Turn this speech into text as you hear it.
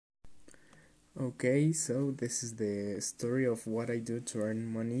Okay, so this is the story of what I do to earn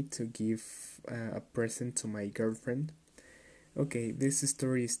money to give a present to my girlfriend. Okay, this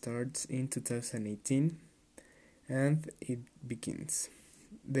story starts in 2018 and it begins.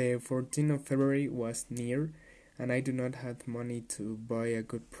 The 14th of February was near and I do not have money to buy a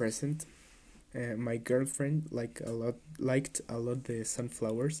good present. My girlfriend liked a lot the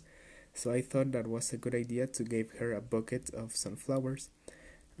sunflowers, so I thought that was a good idea to give her a bucket of sunflowers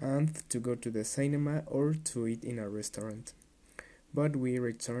and to go to the cinema or to eat in a restaurant. But we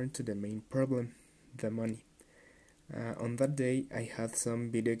returned to the main problem, the money. On that day, I had some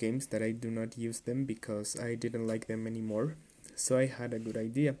video games that I do not use them because I didn't like them anymore, so I had a good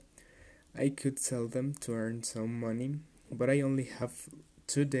idea. I could sell them to earn some money, but I only have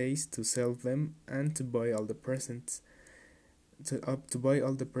 2 days to sell them and to buy all the presents. To buy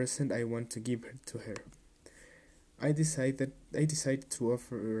all the present I want to give to her. I decided to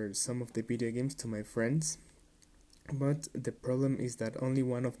offer some of the video games to my friends, but the problem is that only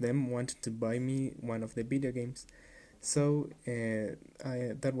one of them wanted to buy me one of the video games. So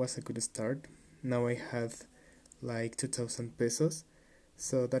that was a good start. Now I had like 2,000 pesos,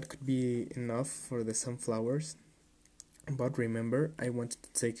 so that could be enough for the sunflowers. But remember, I wanted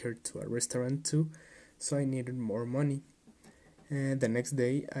to take her to a restaurant too, so I needed more money. The next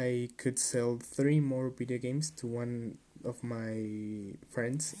day, I could sell 3 more video games to one of my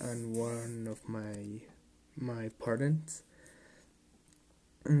friends and one of my parents.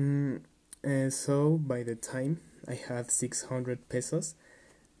 So by the time I had 600 pesos,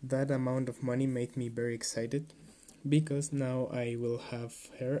 that amount of money made me very excited because now I will have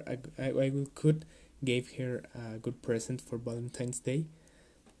her. Could give her a good present for Valentine's Day.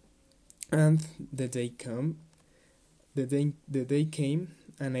 And the day came,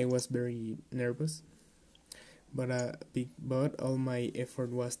 and I was very nervous. But all my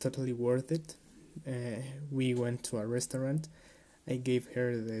effort was totally worth it. We went to a restaurant. I gave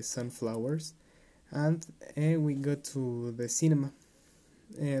her the sunflowers, and we got to the cinema.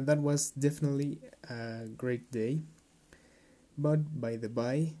 That was definitely a great day. But by the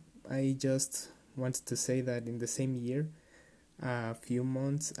by, I just wanted to say that in the same year, a few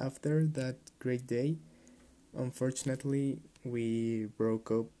months after that great day, unfortunately, we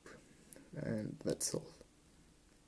broke up, and that's all.